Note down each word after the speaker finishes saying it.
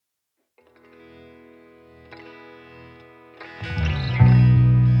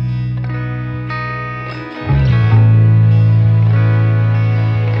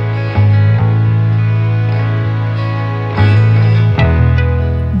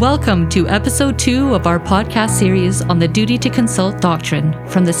Welcome to episode 2 of our podcast series on the Duty to Consult doctrine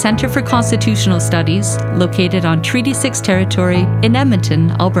from the Centre for Constitutional Studies, located on Treaty 6 territory in Edmonton,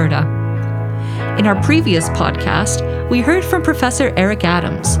 Alberta. In our previous podcast, we heard from Professor Eric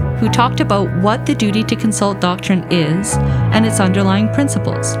Adams, who talked about what the Duty to Consult doctrine is and its underlying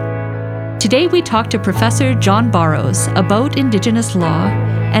principles. Today we talk to Professor John Barrows about Indigenous law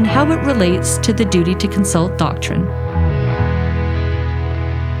and how it relates to the Duty to Consult doctrine.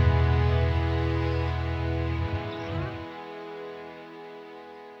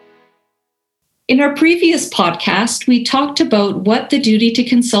 In our previous podcast, we talked about what the Duty to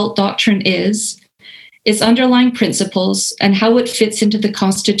Consult doctrine is, its underlying principles, and how it fits into the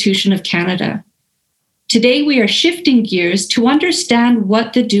Constitution of Canada. Today, we are shifting gears to understand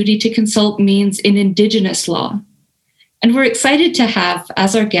what the Duty to Consult means in Indigenous law. And we're excited to have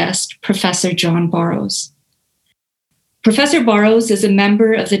as our guest, Professor John Barrows. Professor Barrows is a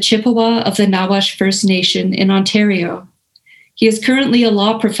member of the Chippewa of the Nawash First Nation in Ontario. He is currently a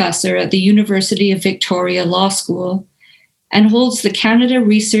law professor at the University of Victoria Law School and holds the Canada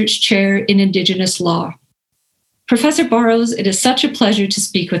Research Chair in Indigenous Law. Professor Barrows, it is such a pleasure to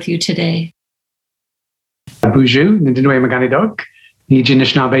speak with you today. Bonjour, Nindinwe Maganidok, Niji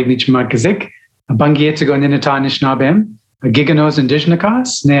Nishnabeg Nichmakazik, a Bangietago Ninata Nishnabem, a Giganos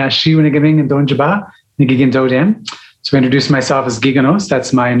Indigenacos, Nea Shiwinigaming and Donjaba, Nigigin Dodem. So I introduce myself as Giganos,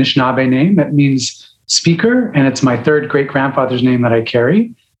 that's my Anishinaabe name. That means speaker, and it's my third great-grandfather's name that I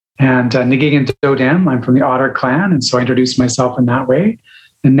carry. And Nigigin Dodem, I'm from the Otter clan, and so I introduce myself in that way.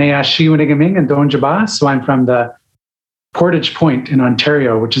 And Nea Shiwinigaming and Donjaba, so I'm from the Portage Point in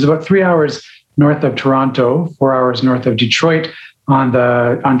Ontario, which is about 3 hours north of Toronto, 4 hours north of Detroit,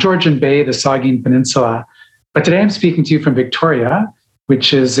 on Georgian Bay, the Saugeen Peninsula. But today I'm speaking to you from Victoria,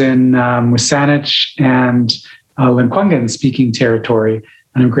 which is in Wisanich and Limquangan speaking territory.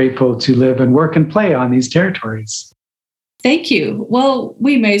 And I'm grateful to live and work and play on these territories. Thank you. Well,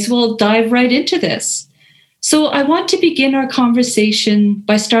 we may as well dive right into this. So I want to begin our conversation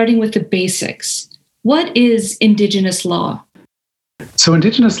by starting with the basics. What is Indigenous law? So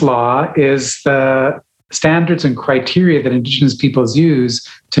Indigenous law is the standards and criteria that Indigenous peoples use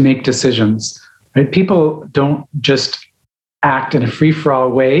to make decisions. Right? People don't just act in a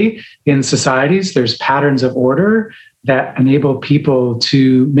free-for-all way in societies. There's patterns of order that enable people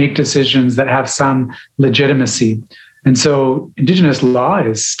to make decisions that have some legitimacy. And so Indigenous law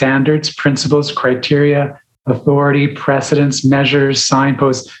is standards, principles, criteria, authority, precedents, measures,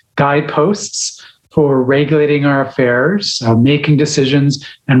 signposts, guideposts for regulating our affairs, making decisions,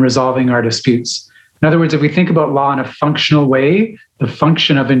 and resolving our disputes. In other words, if we think about law in a functional way, the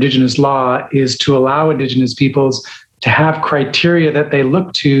function of Indigenous law is to allow Indigenous peoples to have criteria that they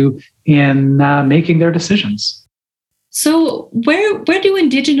look to in making their decisions. So where do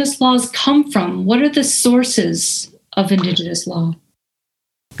Indigenous laws come from? What are the sources of Indigenous law?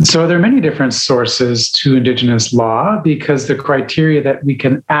 So there are many different sources to Indigenous law because the criteria that we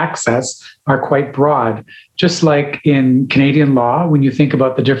can access are quite broad. Just like in Canadian law, when you think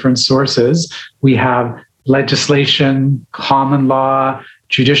about the different sources, we have legislation, common law,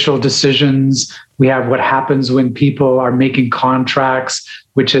 judicial decisions. We have what happens when people are making contracts,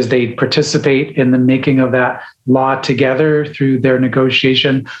 which is they participate in the making of that law together through their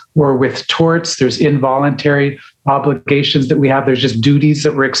negotiation. Or with torts, there's involuntary obligations that we have. There's just duties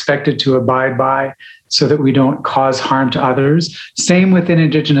that we're expected to abide by so that we don't cause harm to others. Same within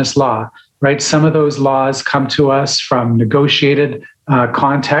Indigenous law, right? Some of those laws come to us from negotiated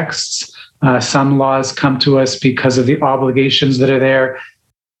contexts. Some laws come to us because of the obligations that are there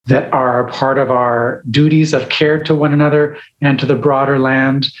that are part of our duties of care to one another and to the broader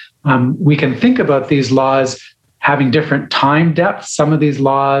land. We can think about these laws having different time depths. Some of these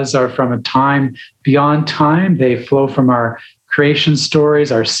laws are from a time beyond time. They flow from our creation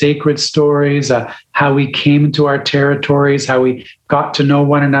stories, our sacred stories, how we came into our territories, how we got to know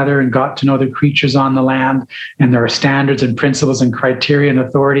one another and got to know the creatures on the land. And there are standards and principles and criteria and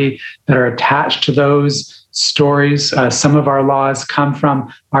authority that are attached to those stories. Some of our laws come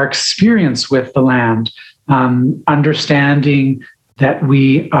from our experience with the land, understanding that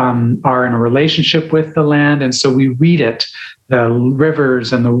we are in a relationship with the land. And so we read it, the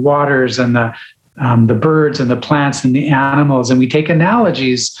rivers and the waters and the birds and the plants and the animals, and we take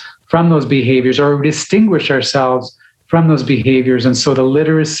analogies from those behaviors or we distinguish ourselves from those behaviors. And so the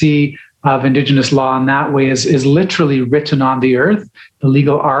literacy of Indigenous law in that way is literally written on the earth. The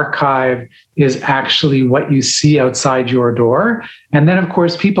legal archive is actually what you see outside your door. And then, of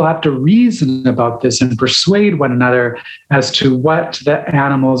course, people have to reason about this and persuade one another as to what the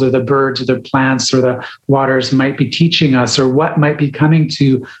animals or the birds or the plants or the waters might be teaching us, or what might be coming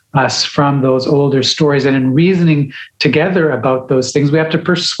to us from those older stories. And in reasoning together about those things, we have to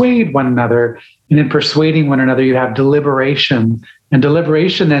persuade one another. And in persuading one another, you have deliberation. And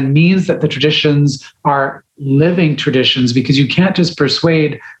deliberation then means that the traditions are living traditions, because you can't just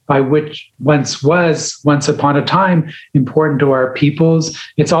persuade by which once upon a time important to our peoples.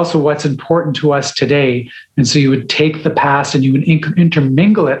 It's also what's important to us today. And so you would take the past and you would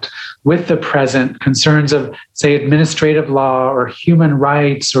intermingle it with the present. Concerns of, say, administrative law or human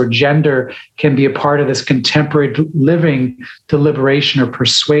rights or gender can be a part of this contemporary living deliberation or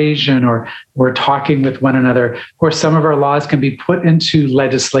persuasion or talking with one another. Of course, some of our laws can be put into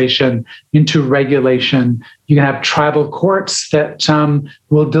legislation, into regulation. You can have tribal courts that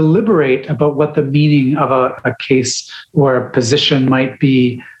will deliberate about what the meaning of a case or a position might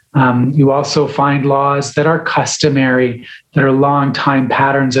be. You also find laws that are customary, that are long time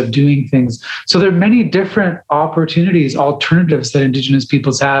patterns of doing things. So there are many different opportunities, alternatives that Indigenous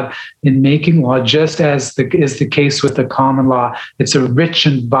peoples have in making law, just as is the case with the common law. It's a rich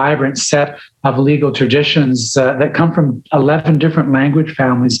and vibrant set of legal traditions that come from 11 different language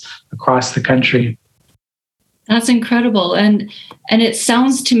families across the country. That's incredible. And it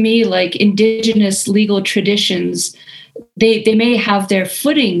sounds to me like Indigenous legal traditions, they may have their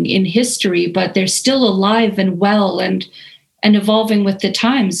footing in history, but they're still alive and well and evolving with the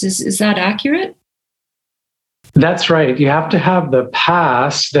times. Is that accurate? That's right. You have to have the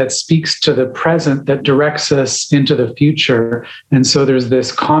past that speaks to the present, that directs us into the future. And so there's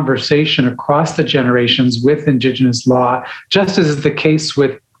this conversation across the generations with Indigenous law, just as is the case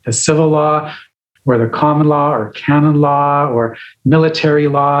with the civil law, or the common law, or canon law, or military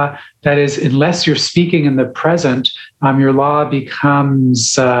law. That is, unless you're speaking in the present, your law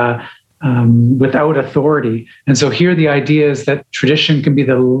becomes without authority. And so here the idea is that tradition can be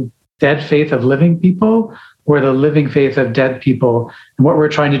the dead faith of living people or the living faith of dead people. And what we're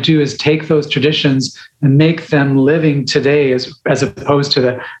trying to do is take those traditions and make them living today as opposed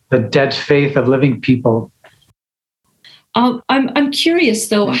to the dead faith of living people. I'm curious,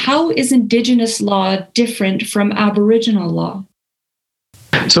 though, how is Indigenous law different from Aboriginal law?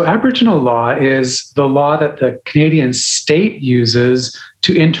 So Aboriginal law is the law that the Canadian state uses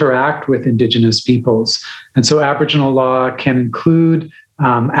to interact with Indigenous peoples. And so Aboriginal law can include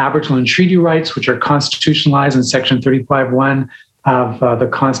Aboriginal and treaty rights, which are constitutionalized in Section 35(1) of the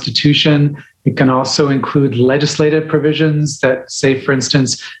Constitution. It can also include legislative provisions that, say, for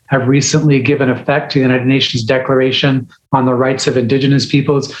instance, have recently given effect to the United Nations Declaration on the Rights of Indigenous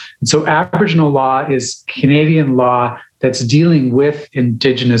Peoples. And so Aboriginal law is Canadian law that's dealing with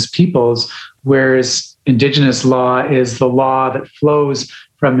Indigenous peoples, whereas Indigenous law is the law that flows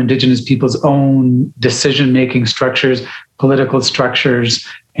from Indigenous people's own decision-making structures, political structures,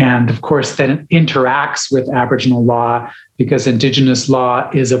 and of course then interacts with Aboriginal law, because Indigenous law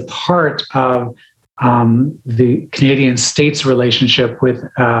is a part of the Canadian state's relationship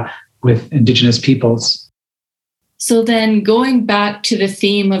with Indigenous peoples. So then, going back to the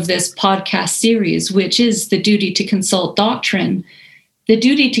theme of this podcast series, which is the duty to consult doctrine, the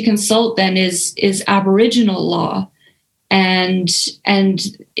duty to consult then is Aboriginal law, and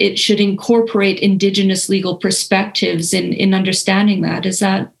it should incorporate Indigenous legal perspectives in understanding that. Is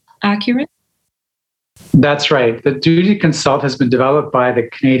that accurate? That's right. The duty to consult has been developed by the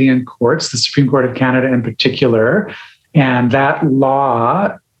Canadian courts, the Supreme Court of Canada in particular, and that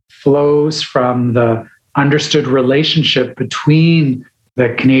law flows from the understood relationship between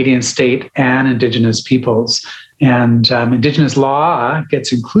the Canadian state and Indigenous peoples. And Indigenous law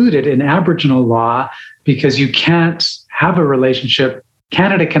gets included in Aboriginal law because you can't have a relationship,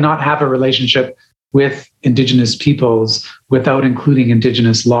 Canada cannot have a relationship with Indigenous peoples without including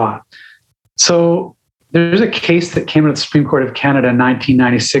Indigenous law. So there's a case that came out of the Supreme Court of Canada in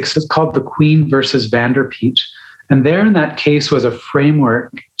 1996. It's called the Queen versus Vanderpeet. And there in that case was a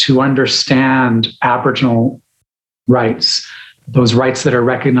framework to understand Aboriginal rights, those rights that are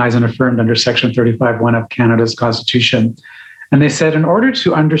recognized and affirmed under Section 35(1) of Canada's Constitution. And they said, in order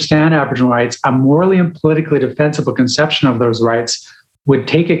to understand Aboriginal rights, a morally and politically defensible conception of those rights would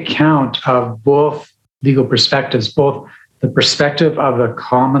take account of both legal perspectives, both the perspective of the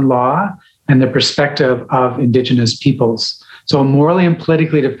common law and the perspective of Indigenous peoples. So a morally and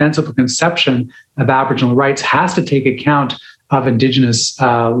politically defensible conception of Aboriginal rights has to take account of Indigenous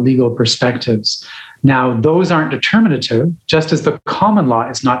legal perspectives. Now, those aren't determinative, just as the common law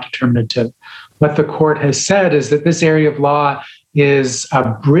is not determinative. What the court has said is that this area of law is a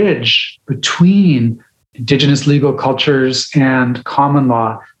bridge between Indigenous legal cultures and common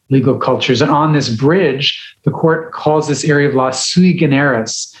law legal cultures. And on this bridge, the court calls this area of law sui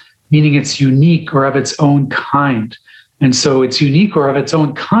generis, meaning it's unique or of its own kind. And so it's unique or of its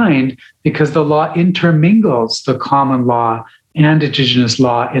own kind because the law intermingles the common law and Indigenous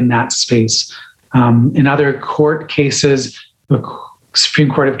law in that space. In other court cases, the Supreme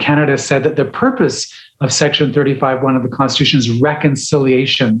Court of Canada said that the purpose of Section 35(1) of the Constitution is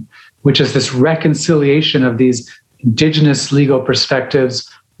reconciliation, which is this reconciliation of these Indigenous legal perspectives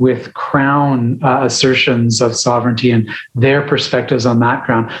with Crown assertions of sovereignty and their perspectives on that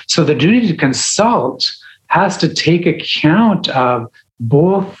ground. So the duty to consult has to take account of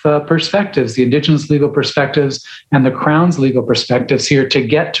both perspectives, the Indigenous legal perspectives and the Crown's legal perspectives here to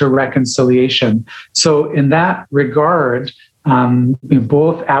get to reconciliation. So in that regard,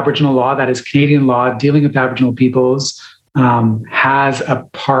 both Aboriginal law, that is Canadian law, dealing with Aboriginal peoples, has a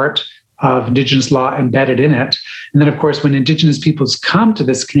part of Indigenous law embedded in it. And then, of course, when Indigenous peoples come to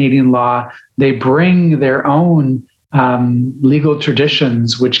this Canadian law, they bring their own legal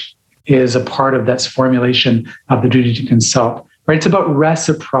traditions, which is a part of that formulation of the duty to consult. Right? It's about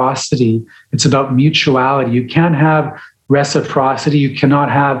reciprocity. It's about mutuality. You can't have reciprocity. You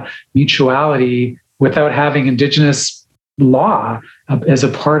cannot have mutuality without having Indigenous law as a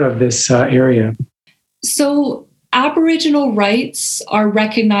part of this area. So Aboriginal rights are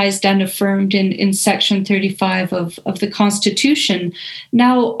recognized and affirmed in Section 35 of the Constitution.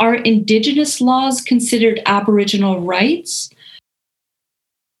 Now, are Indigenous laws considered Aboriginal rights?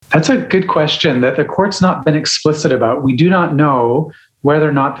 That's a good question that the court's not been explicit about. We do not know whether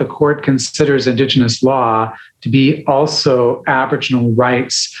or not the court considers Indigenous law to be also Aboriginal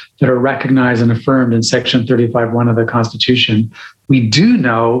rights that are recognized and affirmed in Section 35(1) of the Constitution. We do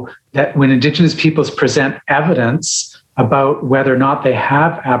know that when Indigenous peoples present evidence about whether or not they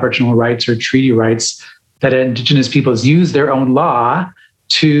have Aboriginal rights or treaty rights, that Indigenous peoples use their own law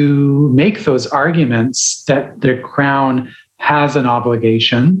to make those arguments that the Crown has an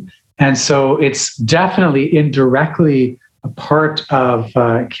obligation. And so it's definitely indirectly a part of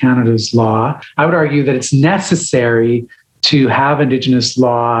Canada's law. I would argue that it's necessary to have Indigenous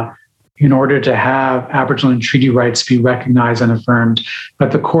law in order to have Aboriginal and treaty rights be recognized and affirmed.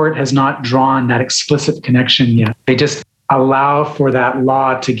 But the court has not drawn that explicit connection yet. They just allow for that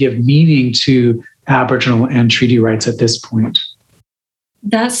law to give meaning to Aboriginal and treaty rights at this point.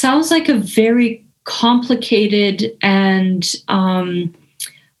 That sounds like a very complicated and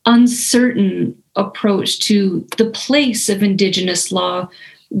uncertain approach to the place of Indigenous law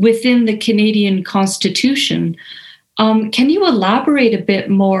within the Canadian Constitution. Can you elaborate a bit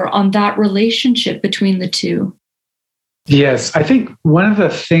more on that relationship between the two? Yes, I think one of the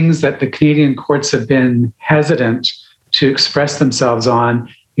things that the Canadian courts have been hesitant to express themselves on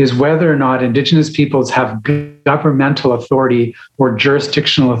is whether or not Indigenous peoples have governmental authority or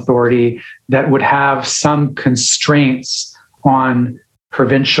jurisdictional authority that would have some constraints on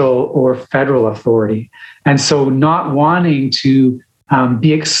provincial or federal authority. And so not wanting to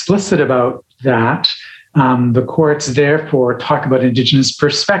be explicit about that, the courts therefore talk about Indigenous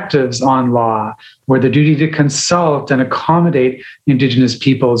perspectives on law, or the duty to consult and accommodate Indigenous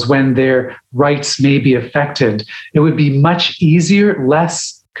peoples when their rights may be affected. It would be much easier,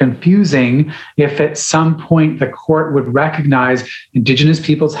 less confusing, if at some point the court would recognize Indigenous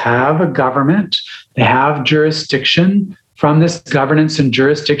peoples have a government, they have jurisdiction. From this governance and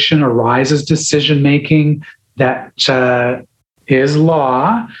jurisdiction arises decision-making that is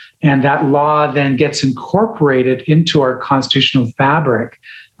law, and that law then gets incorporated into our constitutional fabric.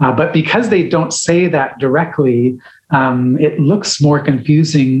 But because they don't say that directly, it looks more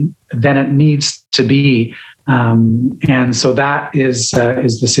confusing than it needs to be. And so that is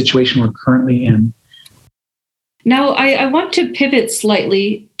the situation we're currently in. Now, I want to pivot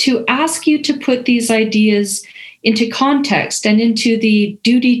slightly to ask you to put these ideas into context and into the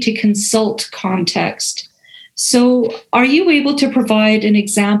duty to consult context. So are you able to provide an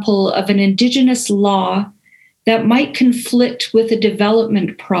example of an Indigenous law that might conflict with a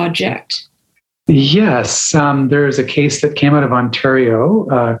development project? Yes, there's a case that came out of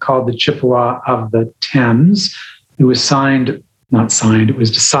Ontario called the Chippewa of the Thames. It was it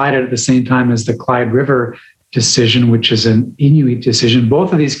was decided at the same time as the Clyde River decision, which is an Inuit decision.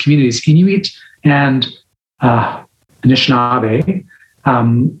 Both of these communities, Inuit and Anishinaabe,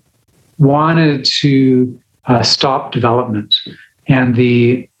 wanted to stop development. And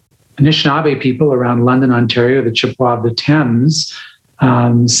the Anishinaabe people around London, Ontario, the Chippewa of the Thames,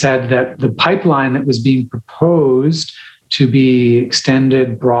 said that the pipeline that was being proposed to be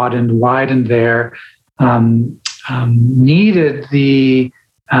extended, broadened, widened there needed the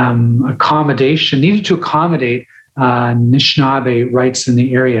needed to accommodate Anishinaabe rights in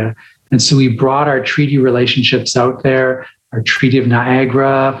the area. And so we brought our treaty relationships out there, our Treaty of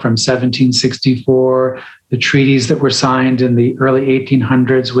Niagara from 1764, the treaties that were signed in the early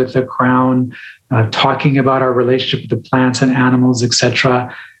 1800s with the Crown, talking about our relationship with the plants and animals,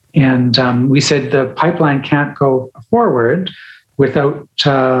 etc. And we said the pipeline can't go forward without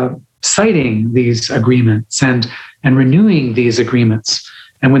citing these agreements and renewing these agreements.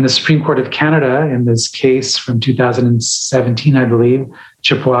 And when the Supreme Court of Canada, in this case from 2017, I believe,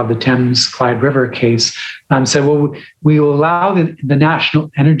 Chippewa of the Thames Clyde River case, said, well, we will allow the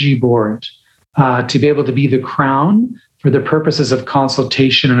National Energy Board to be able to be the Crown for the purposes of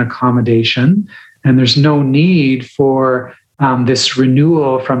consultation and accommodation. And there's no need for this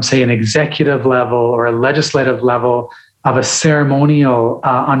renewal from, say, an executive level or a legislative level of a ceremonial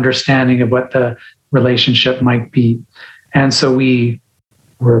understanding of what the relationship might be. And so we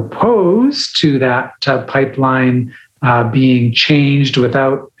were opposed to that pipeline being changed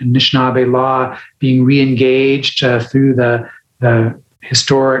without Anishinaabe law being re-engaged through the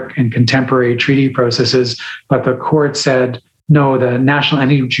historic and contemporary treaty processes. But the court said, no, the National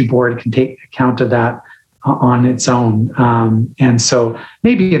Energy Board can take account of that on its own. And so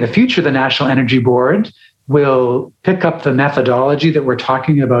maybe in the future, the National Energy Board will pick up the methodology that we're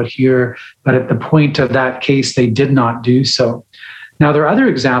talking about here, but at the point of that case, they did not do so. Now, there are other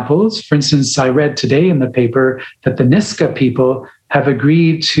examples. For instance, I read today in the paper that the Nisga'a people have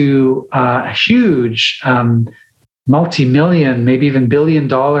agreed to a huge multi-million, maybe even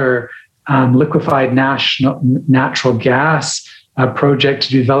billion-dollar liquefied natural gas project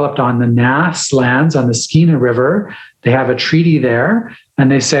to be developed on the Nass lands on the Skeena River. They have a treaty there. And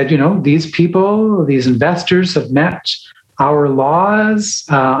they said, these people, these investors have met our laws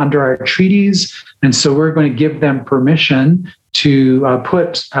under our treaties. And so we're going to give them permission to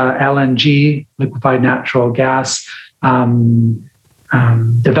put LNG, liquefied natural gas,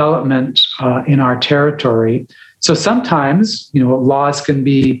 development in our territory. So sometimes, laws can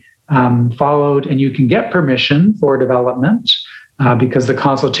be followed and you can get permission for development because the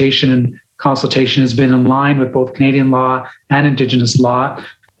consultation has been in line with both Canadian law and Indigenous law.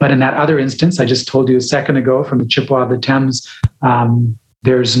 But in that other instance, I just told you a second ago from the Chippewa of the Thames,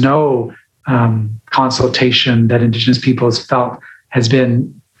 there's no consultation that Indigenous peoples felt has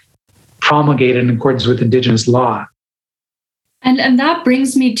been promulgated in accordance with Indigenous law. And that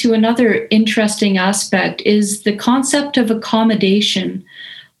brings me to another interesting aspect is the concept of accommodation,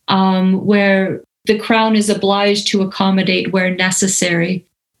 where the Crown is obliged to accommodate where necessary.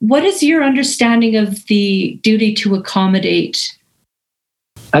 What is your understanding of the duty to accommodate?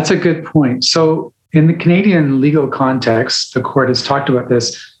 That's a good point. So in the Canadian legal context, the court has talked about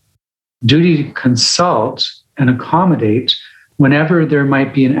this duty to consult and accommodate whenever there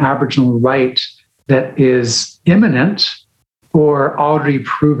might be an Aboriginal right that is imminent or already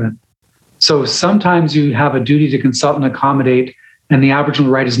proven. So sometimes you have a duty to consult and accommodate, and the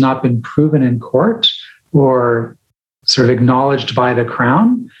Aboriginal right has not been proven in court or sort of acknowledged by the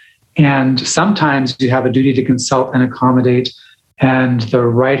Crown. And sometimes you have a duty to consult and accommodate, and the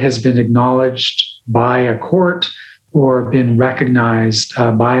right has been acknowledged by a court or been recognized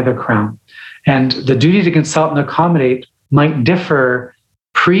by the Crown. And the duty to consult and accommodate might differ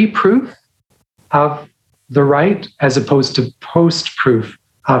pre-proof of the right as opposed to post-proof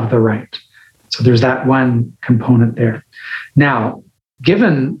of the right. So there's that one component there. Now,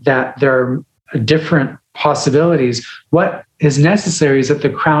 given that there are different possibilities, what is necessary is that the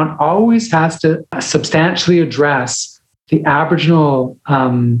Crown always has to substantially address the Aboriginal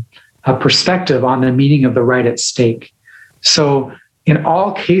perspective on the meaning of the right at stake. So in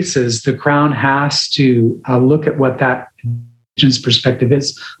all cases, the Crown has to look at what that Indigenous perspective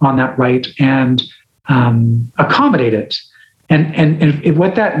is on that right and accommodate it. And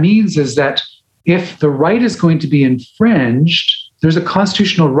what that means is that if the right is going to be infringed, there's a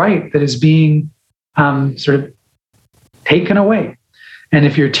constitutional right that is being sort of taken away. And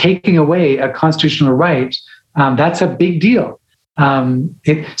if you're taking away a constitutional right, that's a big deal. In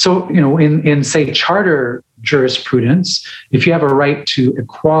say, charter jurisprudence, if you have a right to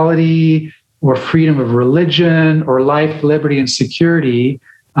equality or freedom of religion or life, liberty, and security,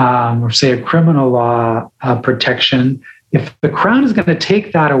 or say a criminal law protection, if the Crown is going to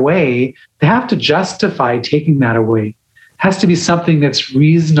take that away, they have to justify taking that away. It has to be something that's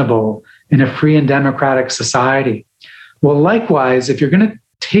reasonable in a free and democratic society. Well, likewise, if you're going to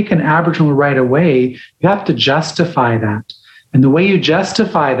take an Aboriginal right away, you have to justify that. And the way you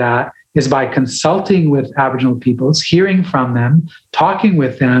justify that is by consulting with Aboriginal peoples, hearing from them, talking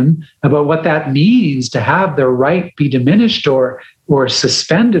with them about what that means to have their right be diminished or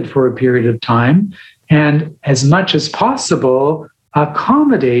suspended for a period of time, and as much as possible,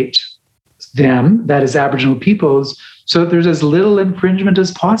 accommodate them, that is Aboriginal peoples, so that there's as little infringement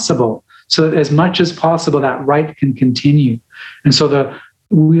as possible, so that as much as possible that right can continue. And so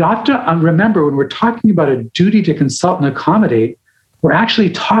we have to remember when we're talking about a duty to consult and accommodate, we're actually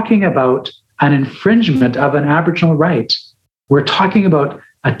talking about an infringement of an Aboriginal right. We're talking about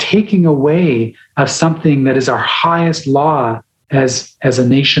a taking away of something that is our highest law as a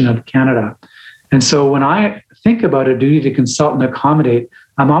nation of Canada. And so when I think about a duty to consult and accommodate,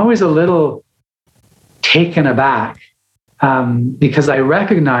 I'm always a little taken aback because I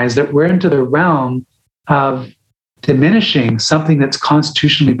recognize that we're into the realm of diminishing something that's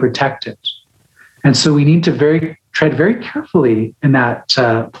constitutionally protected. And so we need to tread very carefully in that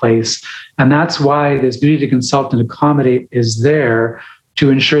place. And that's why this duty to consult and accommodate is there, to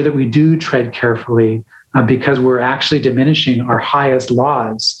ensure that we do tread carefully, because we're actually diminishing our highest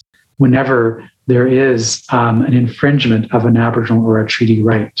laws whenever there is an infringement of an Aboriginal or a treaty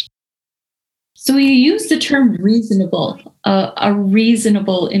right. So you use the term reasonable, a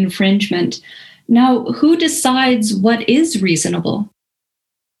reasonable infringement. Now, who decides what is reasonable?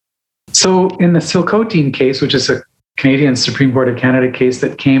 So in the Silcotin case, which is a Canadian Supreme Court of Canada case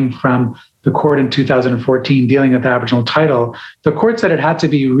that came from the court in 2014 dealing with Aboriginal title, the court said it had to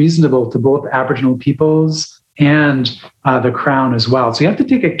be reasonable to both Aboriginal peoples and the Crown as well. So you have to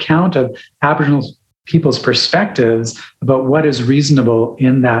take account of Aboriginal people's perspectives about what is reasonable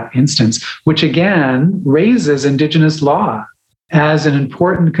in that instance, which again raises Indigenous law as an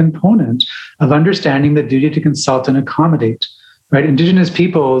important component of understanding the duty to consult and accommodate. Right? Indigenous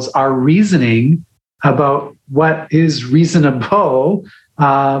peoples are reasoning about what is reasonable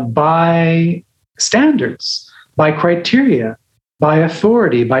by standards, by criteria, by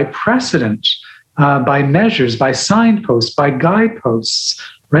authority, by precedent, by measures, by signposts, by guideposts,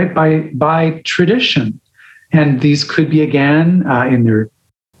 right? By tradition. And these could be, again, in their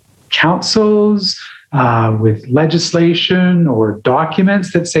councils, with legislation or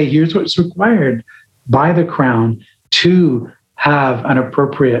documents that say, here's what's required by the Crown to have an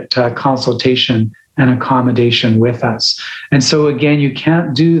appropriate consultation and accommodation with us. And so again, you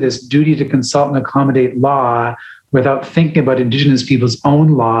can't do this duty to consult and accommodate law without thinking about Indigenous people's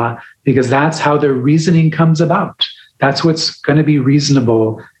own law, because that's how their reasoning comes about. That's what's going to be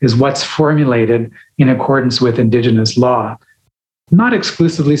reasonable, is what's formulated in accordance with Indigenous law. Not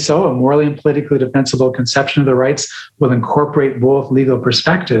exclusively so. A morally and politically defensible conception of the rights will incorporate both legal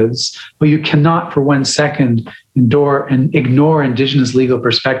perspectives, but you cannot for 1 second ignore Indigenous legal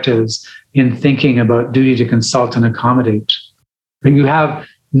perspectives in thinking about duty to consult and accommodate. You have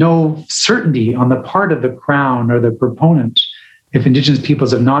no certainty on the part of the Crown or the proponent if Indigenous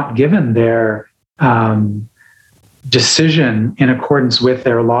peoples have not given their decision in accordance with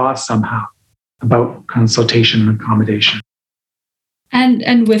their law somehow about consultation and accommodation.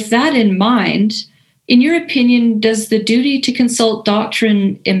 And with that in mind, in your opinion, does the duty to consult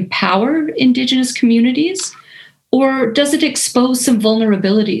doctrine empower Indigenous communities, or does it expose some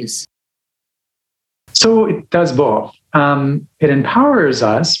vulnerabilities? So it does both. It empowers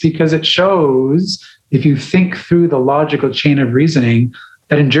us because it shows, if you think through the logical chain of reasoning,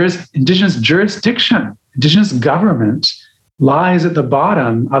 that Indigenous jurisdiction, Indigenous government lies at the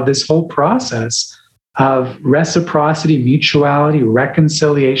bottom of this whole process of reciprocity, mutuality,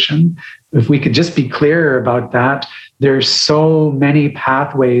 reconciliation. If we could just be clearer about that, there's so many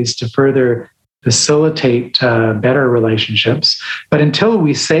pathways to further facilitate better relationships. But until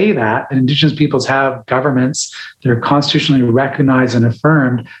we say that, and Indigenous peoples have governments that are constitutionally recognized and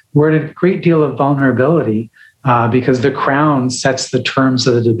affirmed, we're at a great deal of vulnerability because the Crown sets the terms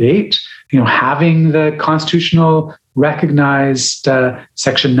of the debate. Having the constitutional recognized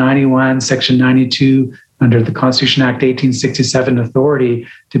Section 91, Section 92 under the Constitution Act 1867 authority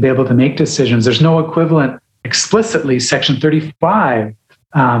to be able to make decisions. There's no equivalent explicitly Section 35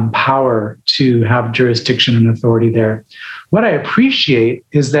 power to have jurisdiction and authority there. What I appreciate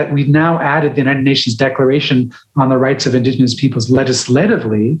is that we've now added the United Nations Declaration on the Rights of Indigenous Peoples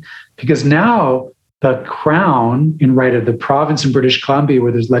legislatively, because now the Crown, in right of the province in British Columbia,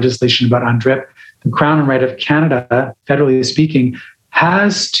 where there's legislation about UNDRIP, the Crown and right of Canada, federally speaking,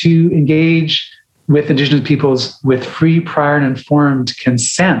 has to engage with Indigenous peoples with free, prior, and informed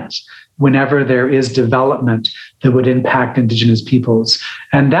consent whenever there is development that would impact Indigenous peoples.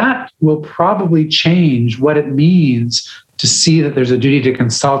 And that will probably change what it means to see that there's a duty to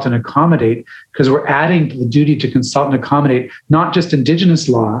consult and accommodate, because we're adding to the duty to consult and accommodate not just Indigenous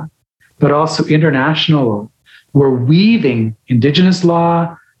law, but also international law. We're weaving Indigenous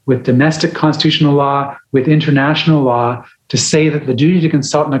law with domestic constitutional law, with international law, to say that the duty to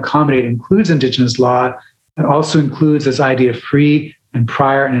consult and accommodate includes Indigenous law. It also includes this idea of free and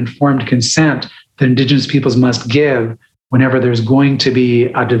prior and informed consent that Indigenous peoples must give whenever there's going to be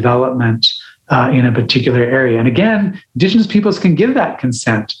a development in a particular area. And again, Indigenous peoples can give that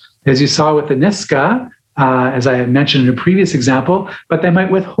consent, as you saw with the Niska, as I had mentioned in a previous example, but they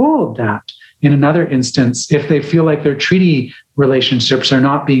might withhold that in another instance if they feel like their treaty relationships are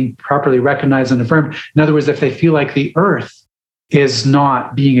not being properly recognized and affirmed. In other words, if they feel like the earth is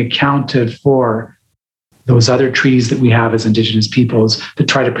not being accounted for those other treaties that we have as Indigenous peoples that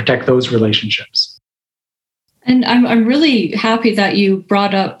try to protect those relationships. And I'm really happy that you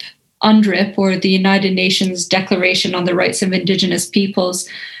brought up UNDRIP, or the United Nations Declaration on the Rights of Indigenous Peoples,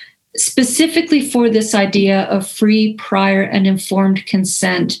 specifically for this idea of free, prior, and informed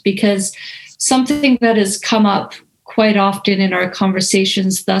consent, because something that has come up quite often in our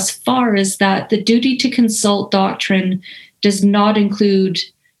conversations thus far is that the duty to consult doctrine does not include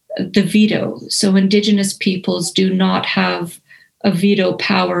the veto. So Indigenous peoples do not have a veto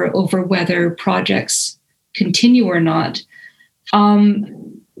power over whether projects continue or not.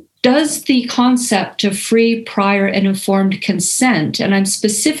 Does the concept of free, prior, and informed consent, and I'm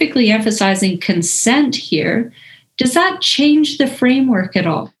specifically emphasizing consent here, does that change the framework at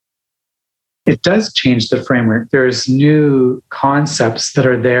all? It does change the framework. There's new concepts that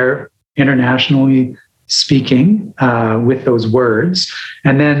are there internationally speaking with those words.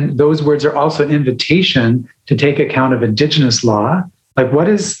 And then those words are also an invitation to take account of Indigenous law. Like what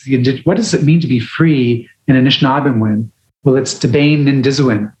does it mean to be free in Anishinaabemowin? Well, it's Debain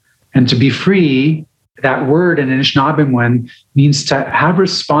Nindizuin. And to be free, that word in Anishinaabemowin means to have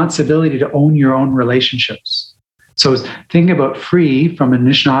responsibility to own your own relationships. So thinking about free from an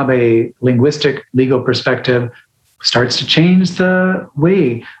Anishinaabe linguistic legal perspective starts to change the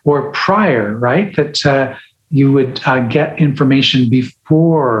way, or prior, right? That you would get information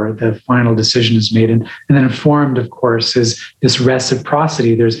before the final decision is made. And then informed, of course, is this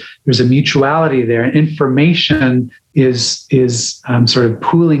reciprocity. There's a mutuality there. And information is sort of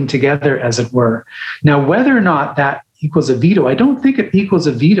pooling together, as it were. Now, whether or not that equals a veto, I don't think it equals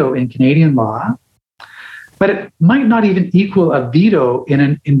a veto in Canadian law, but it might not even equal a veto in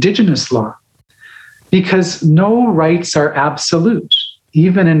an Indigenous law, because no rights are absolute,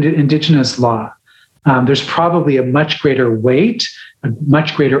 even in Indigenous law. There's probably a much greater weight, a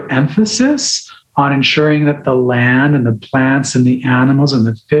much greater emphasis on ensuring that the land and the plants and the animals and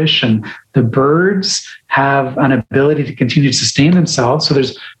the fish and the birds have an ability to continue to sustain themselves. So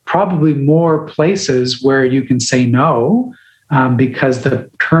there's probably more places where you can say no because the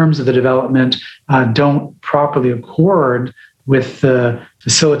terms of the development don't properly accord with the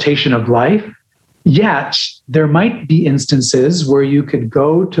facilitation of life. Yet, there might be instances where you could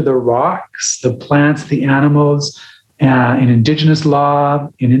go to the rocks, the plants, the animals, in Indigenous law,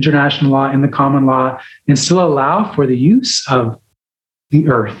 in international law, in the common law, and still allow for the use of the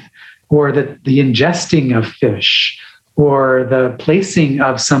earth, or the ingesting of fish, or the placing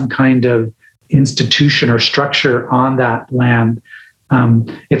of some kind of institution or structure on that land.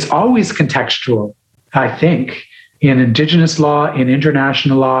 It's always contextual, I think, in Indigenous law, in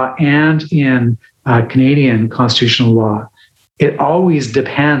international law, and in Canadian constitutional law. It always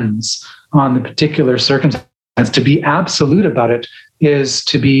depends on the particular circumstance. To be absolute about it is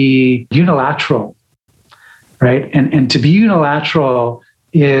to be unilateral, right? And to be unilateral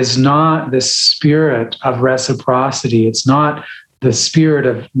is not the spirit of reciprocity. It's not the spirit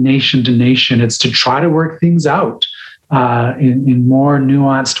of nation to nation. It's to try to work things out in more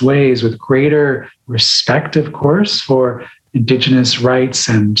nuanced ways with greater respect, of course, for Indigenous rights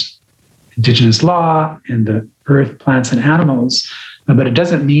and Indigenous law and the earth, plants, and animals. But it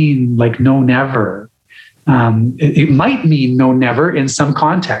doesn't mean like no, never. It might mean no, never in some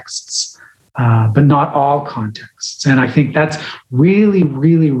contexts, but not all contexts. And I think that's really,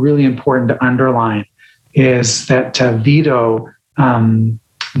 really, really important to underline, is that veto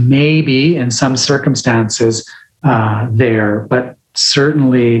may be in some circumstances there, but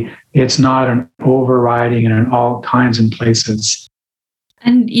certainly it's not an overriding and in all times and places.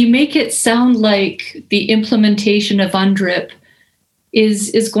 And you make it sound like the implementation of UNDRIP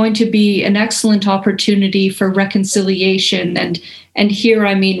is going to be an excellent opportunity for reconciliation. And here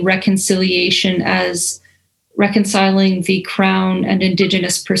I mean reconciliation as reconciling the Crown and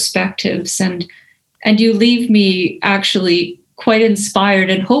Indigenous perspectives. And you leave me actually quite inspired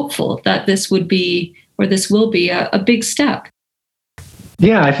and hopeful that this would be, or this will be a big step.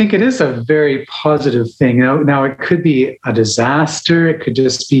 Yeah, I think it is a very positive thing. Now it could be a disaster. It could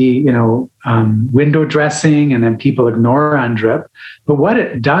just be, window dressing and then people ignore UNDRIP. But what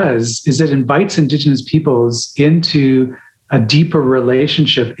it does is it invites Indigenous peoples into a deeper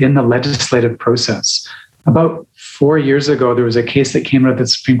relationship in the legislative process. About 4 years ago, there was a case that came out of the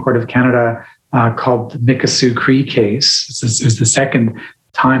Supreme Court of Canada called the Mikisew Cree case. It was the second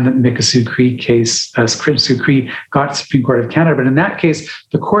time that Mikisew Cree case, Mikisew Cree got Supreme Court of Canada. But in that case,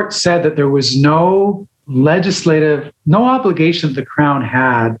 the court said that there was no obligation that the Crown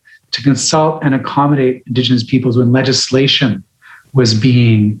had to consult and accommodate Indigenous peoples when legislation was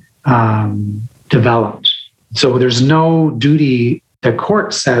being developed. So there's no duty, the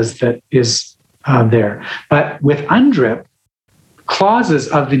court says, that is there. But with UNDRIP, clauses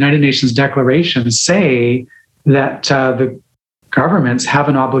of the United Nations Declaration say that the governments have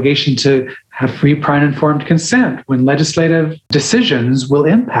an obligation to have free, prior, and informed consent when legislative decisions will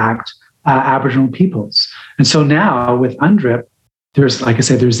impact Aboriginal peoples. And so now with UNDRIP, there's, like I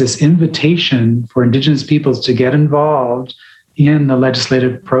said, there's this invitation for Indigenous peoples to get involved in the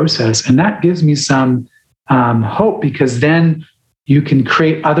legislative process. And that gives me some hope, because then you can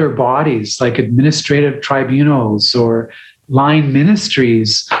create other bodies like administrative tribunals or line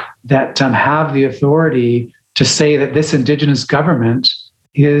ministries that have the authority to say that this Indigenous government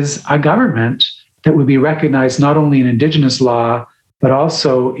is a government that would be recognized not only in Indigenous law, but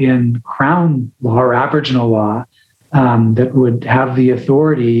also in Crown law or Aboriginal law, that would have the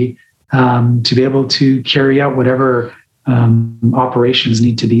authority to be able to carry out whatever operations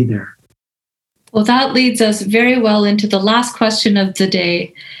need to be there. Well, that leads us very well into the last question of the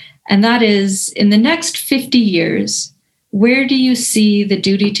day, and that is, in the next 50 years, where do you see the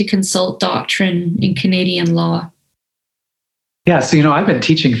duty to consult doctrine in Canadian law? Yeah, so, I've been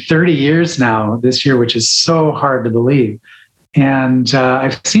teaching 30 years now this year, which is so hard to believe. And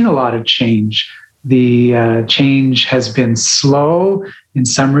I've seen a lot of change. The change has been slow in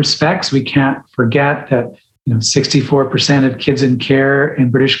some respects. We can't forget that 64% of kids in care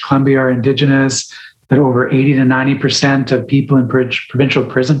in British Columbia are Indigenous, that over 80 to 90% of people in provincial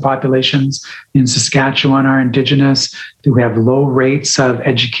prison populations in Saskatchewan are Indigenous, that we have low rates of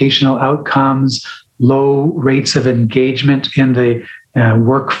educational outcomes, low rates of engagement in the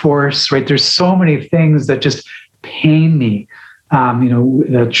workforce, right? There's so many things that just pain me.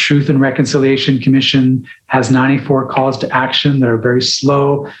 The Truth and Reconciliation Commission has 94 calls to action that are very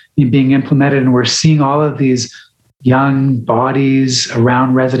slow in being implemented. And we're seeing all of these young bodies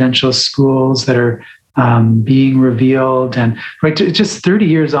around residential schools that are being revealed. And right, it's just 30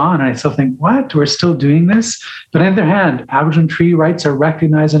 years on, and I still think, what? We're still doing this? But on the other hand, Aboriginal treaty rights are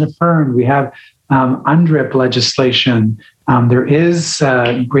recognized and affirmed. We have UNDRIP legislation. There is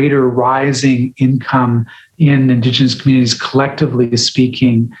greater rising income in Indigenous communities, collectively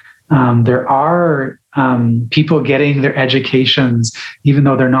speaking. There are people getting their educations, even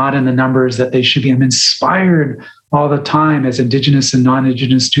though they're not in the numbers that they should be. I'm inspired all the time as Indigenous and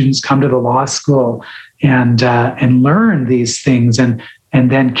non-Indigenous students come to the law school and learn these things and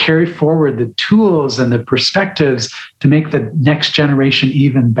then carry forward the tools and the perspectives to make the next generation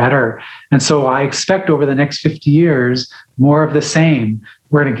even better. And so I expect over the next 50 years, more of the same.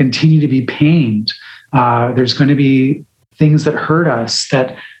 We're going to continue to be pained. There's going to be things that hurt us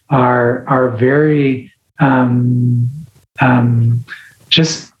that are very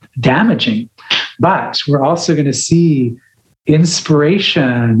just damaging. But we're also going to see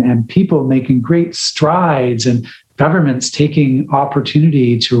inspiration and people making great strides and governments taking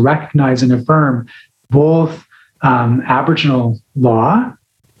opportunity to recognize and affirm both Aboriginal law,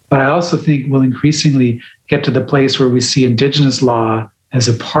 but I also think we'll increasingly get to the place where we see Indigenous law as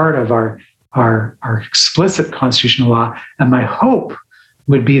a part of our explicit constitutional law. And my hope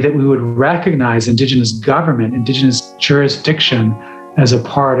would be that we would recognize Indigenous government, Indigenous jurisdiction as a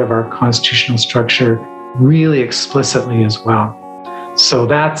part of our constitutional structure really explicitly as well. So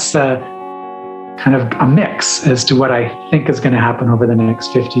that's kind of a mix as to what I think is going to happen over the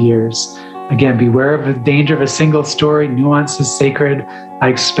next 50 years. Again, beware of the danger of a single story. Nuance is sacred. I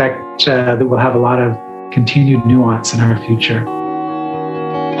expect that we'll have a lot of continued nuance in our future.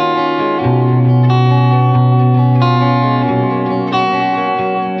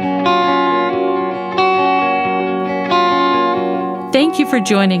 Thank you for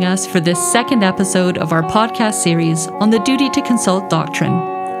joining us for this second episode of our podcast series on the duty to consult doctrine.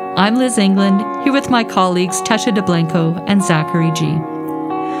 I'm Liz England, here with my colleagues Tesha DeBlanco and Zachary G.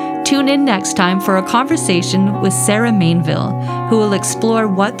 Tune in next time for a conversation with Sarah Mainville, who will explore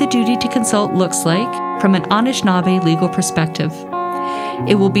what the duty to consult looks like from an Anishinaabe legal perspective.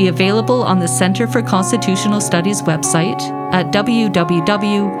 It will be available on the Centre for Constitutional Studies website at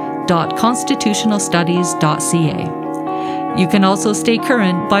www.constitutionalstudies.ca. You can also stay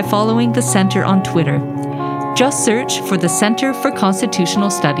current by following the Centre on Twitter. Just search for the Centre for Constitutional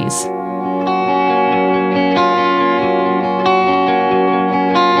Studies.